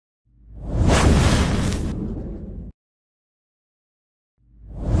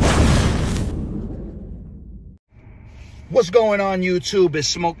What's going on, YouTube? It's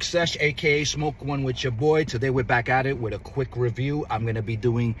Smoke Sesh, aka Smoke One with your boy. Today we're back at it with a quick review. I'm going to be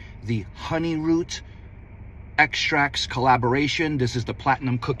doing the Honeyroot Extrax collaboration. This is the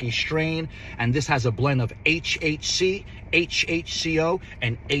Platinum Cookie strain, and this has a blend of HHC, HHCO,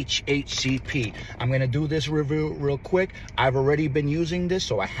 and HHC-P. I'm going to do this review real quick. I've already been using this,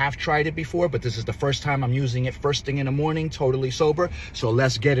 so I have tried it before, but this is the first time I'm using it first thing in the morning, totally sober. So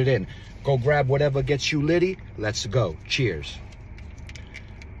let's get it in. Go grab whatever gets you litty. Let's go. Cheers.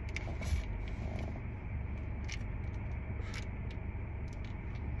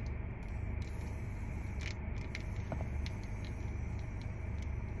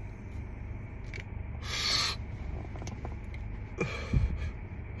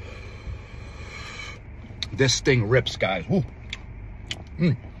 This thing rips, guys. Woo.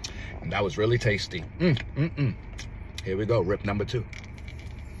 And that was really tasty. Here we go. Rip number 2.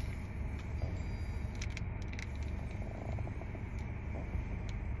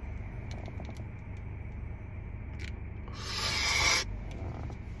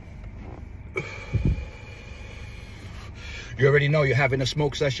 You already know you're having a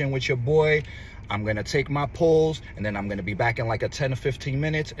smoke session with your boy. I'm going to take my pulls, and then I'm going to be back in like a 10 or 15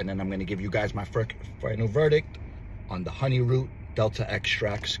 minutes, and then I'm going to give you guys my final verdict on the Honeyroot Delta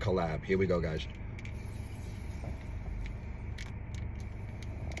Extrax collab. Here we go, guys.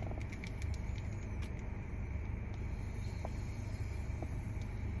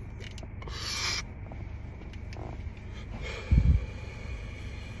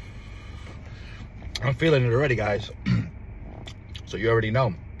 I'm feeling it already, guys. So you already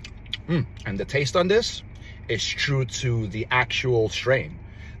know. And the taste on this is true to the actual strain.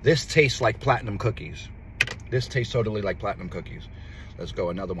 This tastes like platinum cookies. This tastes totally like platinum cookies. Let's go,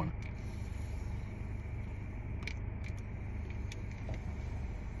 another one.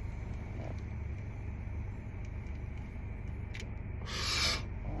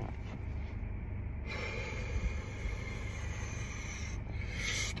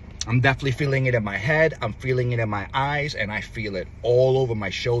 I'm definitely feeling it in my head, I'm feeling it in my eyes, and I feel it all over my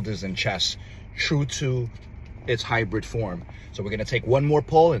shoulders and chest, true to its hybrid form. So we're gonna take one more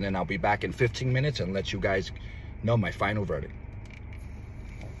pull, and then I'll be back in 15 minutes and let you guys know my final verdict.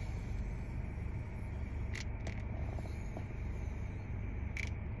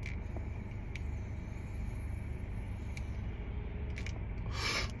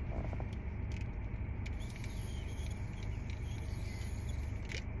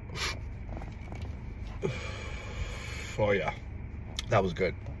 Oh yeah, that was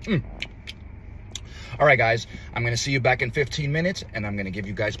good. All right, guys, I'm gonna see you back in 15 minutes, and I'm gonna give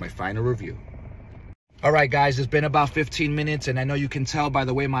you guys my final review. All right, guys, it's been about 15 minutes, and I know you can tell by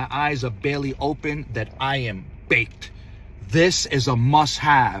the way my eyes are barely open that I am baked. This is a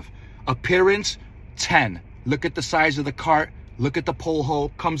must-have. Appearance, 10. Look at the size of the cart. Look at the pull hole.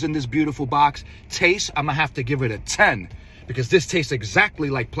 Comes in this beautiful box. Taste, I'm gonna have to give it a 10, because this tastes exactly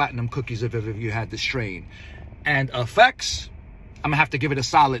like platinum cookies if ever you had the strain. And effects, I'm gonna have to give it a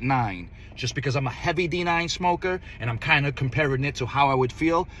solid 9, just because I'm a heavy D9 smoker and I'm kind of comparing it to how I would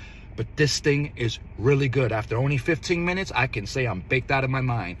feel. But this thing is really good. After only 15 minutes, I can say I'm baked out of my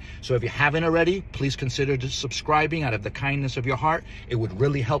mind. So if you haven't already, please consider just subscribing out of the kindness of your heart. It would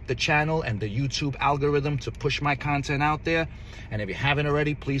really help the channel and the YouTube algorithm to push my content out there. And if you haven't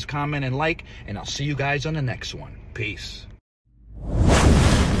already, please comment and like, and I'll see you guys on the next one. Peace.